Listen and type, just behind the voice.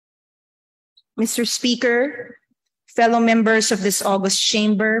Mr. Speaker, fellow members of this august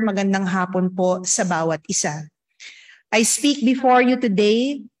chamber, magandang hapon po sa bawat isa. I speak before you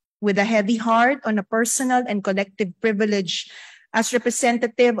today with a heavy heart on a personal and collective privilege as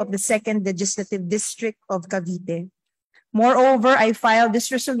representative of the 2nd Legislative District of Cavite. Moreover, I filed this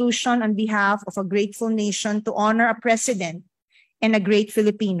resolution on behalf of a grateful nation to honor a president and a great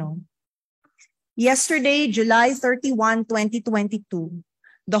Filipino. Yesterday, July 31, 2022,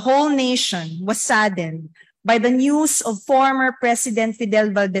 the whole nation was saddened by the news of former President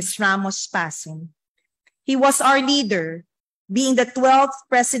Fidel Valdez Ramos' passing. He was our leader, being the 12th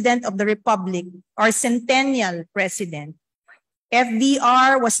President of the Republic, our centennial president.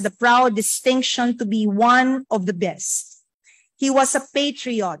 FVR was the proud distinction to be one of the best. He was a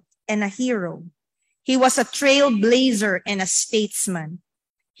patriot and a hero. He was a trailblazer and a statesman.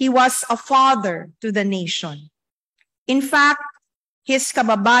 He was a father to the nation. In fact, his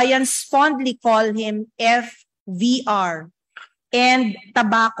kababayans fondly call him FVR and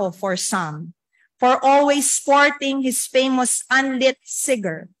tobacco for some, for always sporting his famous unlit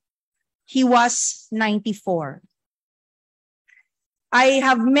cigar. He was 94. I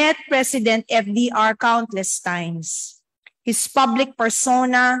have met President FDR countless times. His public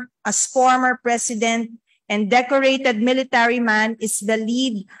persona as former president and decorated military man is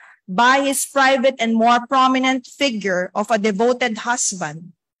believed by his private and more prominent figure of a devoted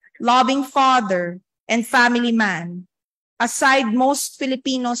husband, loving father, and family man, a side most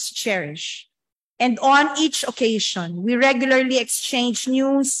Filipinos cherish. And on each occasion, we regularly exchange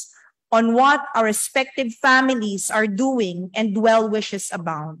news on what our respective families are doing and well wishes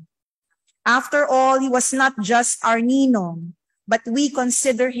abound. After all, he was not just our ninong, but we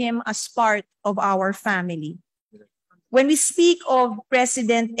consider him as part of our family. When we speak of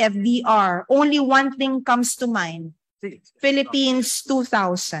President FDR, only one thing comes to mind, Philippines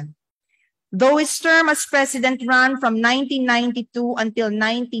 2000. Though his term as president ran from 1992 until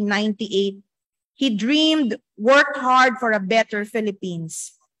 1998, he dreamed, worked hard for a better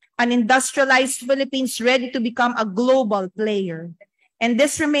Philippines, an industrialized Philippines ready to become a global player. And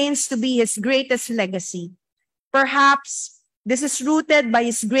this remains to be his greatest legacy. Perhaps this is rooted by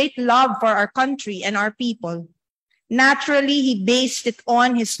his great love for our country and our people. Naturally, he based it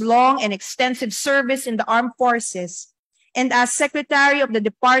on his long and extensive service in the armed forces and as Secretary of the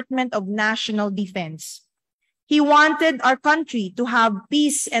Department of National Defense. He wanted our country to have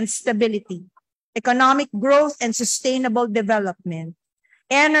peace and stability, economic growth and sustainable development,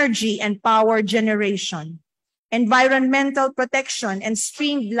 energy and power generation, environmental protection, and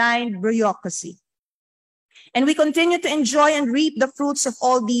streamlined bureaucracy. And we continue to enjoy and reap the fruits of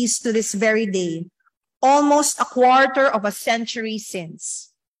all these to this very day, almost a quarter of a century since.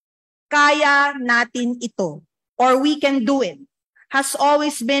 Kaya natin ito, or we can do it, has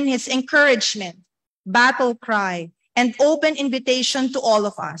always been his encouragement, battle cry, and open invitation to all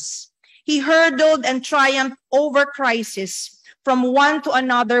of us. He hurdled and triumphed over crisis from one to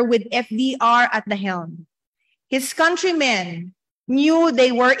another with FDR at the helm. His countrymen knew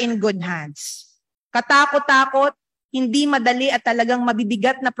they were in good hands. Katakot-takot, hindi madali at talagang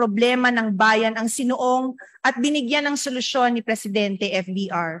mabibigat na problema ng bayan ang sinuong at binigyan ng solusyon ni Presidente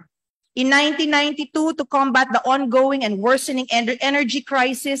FDR. In 1992, to combat the ongoing and worsening energy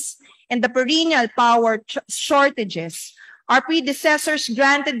crisis and the perennial power shortages, our predecessors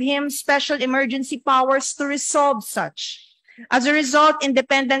granted him special emergency powers to resolve such. As a result,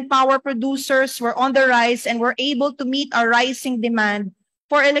 independent power producers were on the rise and were able to meet our rising demand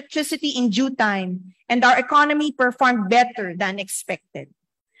for electricity in due time, and our economy performed better than expected.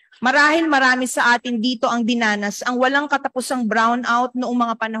 Marahil marami sa atin dito ang dinanas ang walang katapusang brownout noong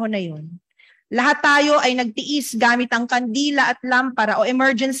mga panahon na yun. Lahat tayo ay nagtiis gamit ang kandila at lampara o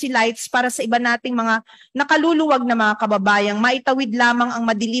emergency lights para sa iba nating mga nakaluluwag na mga kababayang maitawid lamang ang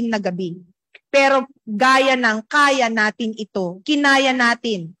madilim na gabi. Pero gaya ng kaya natin ito, kinaya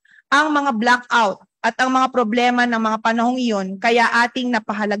natin ang mga blackout at ang mga problema ng mga panahong iyon, kaya ating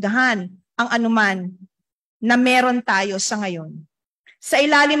napahalagahan ang anuman na meron tayo sa ngayon. Sa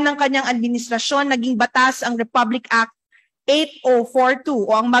ilalim ng kanyang administrasyon, naging batas ang Republic Act 8042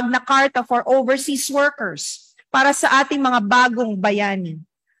 o ang Magna Carta for Overseas Workers para sa ating mga bagong bayani.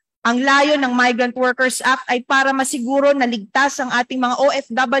 Ang layo ng Migrant Workers Act ay para masiguro na ligtas ang ating mga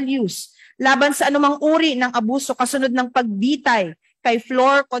OFWs laban sa anumang uri ng abuso kasunod ng pagbitay kay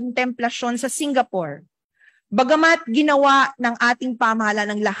Flor Contemplasyon sa Singapore. Bagamat ginawa ng ating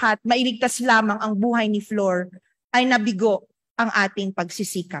pamahalaan ng lahat, mailigtas lamang ang buhay ni Flor, ay nabigo ang ating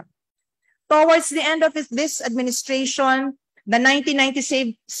pagsisikap. Towards the end of this administration, the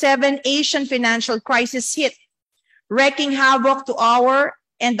 1997 Asian financial crisis hit, wreaking havoc to our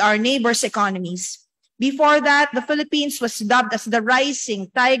and our neighbors' economies. Before that, the Philippines was dubbed as the rising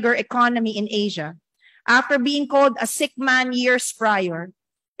tiger economy in Asia. After being called a sick man years prior,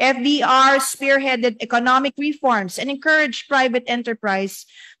 FVR spearheaded economic reforms and encouraged private enterprise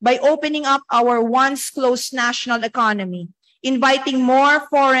by opening up our once closed national economy, inviting more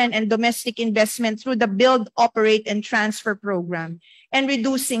foreign and domestic investment through the Build, Operate, and Transfer program, and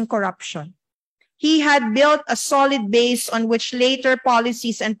reducing corruption. He had built a solid base on which later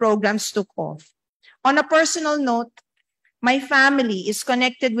policies and programs took off. On a personal note, my family is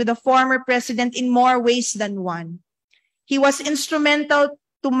connected with the former president in more ways than one. He was instrumental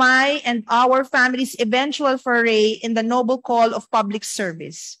to my and our family's eventual foray in the noble call of public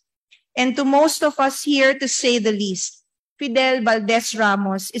service. And to most of us here, to say the least, Fidel Valdez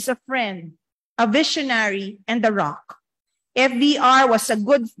Ramos is a friend, a visionary, and a rock. FVR was a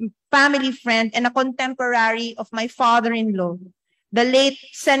good family friend and a contemporary of my father-in-law, the late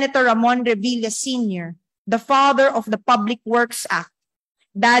Senator Ramon Revilla Sr., the father of the Public Works Act.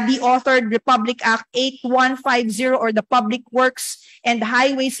 Daddy authored Republic Act 8150, or the Public Works and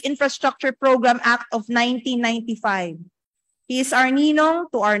Highways Infrastructure Program Act of 1995. He is our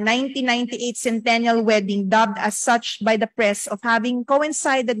ninong to our 1998 centennial wedding, dubbed as such by the press of having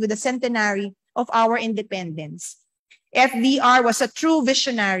coincided with the centenary of our independence. FVR was a true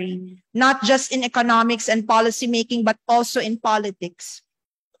visionary, not just in economics and policy making, but also in politics.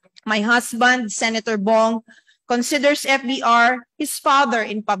 My husband, Senator Bong, considers FVR his father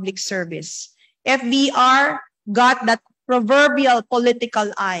in public service. FVR got that proverbial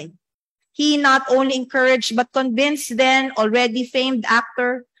political eye. He not only encouraged but convinced then already famed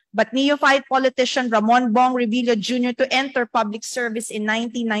actor but neophyte politician Ramon Bong Revilla Jr. to enter public service in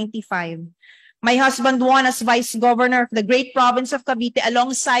 1995. My husband won as vice governor of the great province of Cavite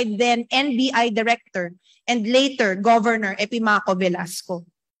alongside then NBI director and later Governor Epimaco Velasco.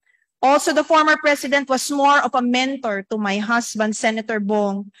 Also, the former president was more of a mentor to my husband, Senator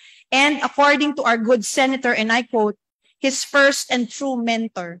Bong, and according to our good senator, and I quote, his first and true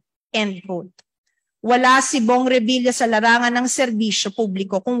mentor, end quote. Wala si Bong Revilla sa larangan ng serbisyo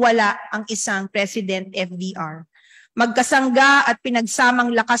publiko kung wala ang isang President FVR. Magkasangga at pinagsamang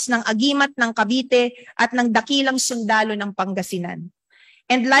lakas ng agimat ng Cavite at ng dakilang sundalo ng Pangasinan.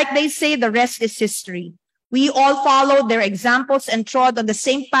 And like they say, the rest is history. We all followed their examples and trod on the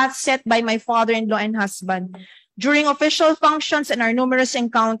same path set by my father-in-law and husband. During official functions and our numerous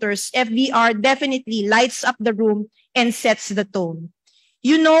encounters, FVR definitely lights up the room and sets the tone.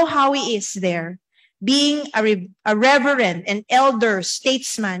 You know how he is there. Being a reverend and elder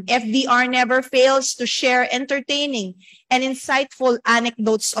statesman, FVR never fails to share entertaining and insightful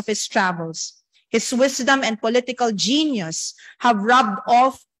anecdotes of his travels. His wisdom and political genius have rubbed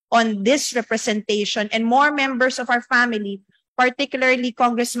off on this representation and more members of our family, particularly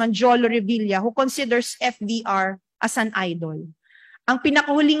Congressman Jolo Revilla, who considers FVR as an idol. Ang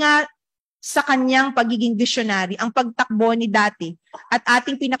pinakahuli nga sa kanyang pagiging visionary, ang pagtakbo ni dati at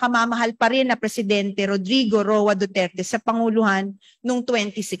ating pinakamamahal pa rin na Presidente Rodrigo Roa Duterte sa Panguluhan noong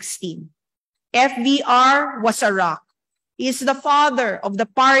 2016. FVR was a rock. He is the father of the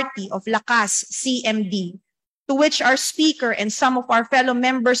Party of Lakas, CMD, to which our speaker and some of our fellow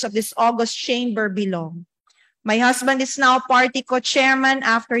members of this august chamber belong. My husband is now party co-chairman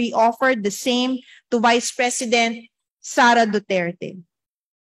after he offered the same to Vice President Sara Duterte.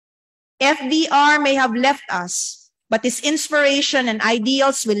 FVR may have left us, but his inspiration and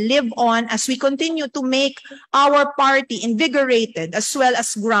ideals will live on as we continue to make our party invigorated as well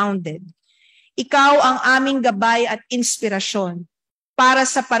as grounded. Ikaw ang aming gabay at inspirasyon. Para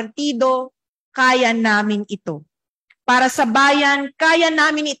sa partido, kaya namin ito. Para sa bayan, kaya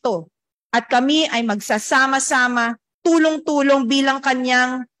namin ito. At kami ay magsasama-sama, tulong-tulong bilang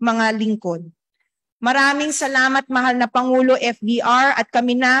kanyang mga lingkod. Maraming salamat, mahal na Pangulo FVR, at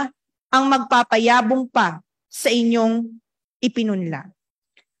kami na ang magpapayabong pa sa inyong ipinunla.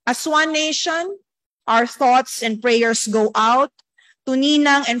 As one nation, our thoughts and prayers go out to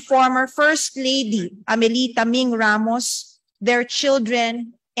Ninang and former First Lady Amelita Ming Ramos, their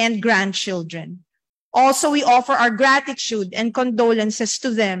children and grandchildren. Also, we offer our gratitude and condolences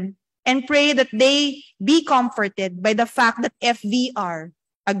to them and pray that they be comforted by the fact that FVR,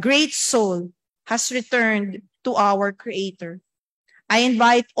 a great soul, has returned to our Creator. I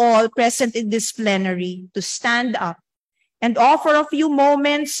invite all present in this plenary to stand up and offer a few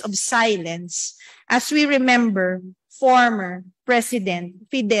moments of silence as we remember former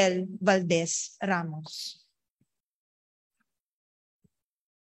President Fidel Valdez Ramos.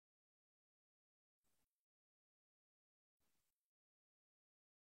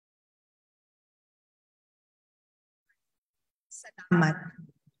 Salamat.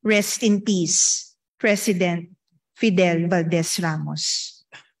 Rest in peace, President Fidel Valdez Ramos.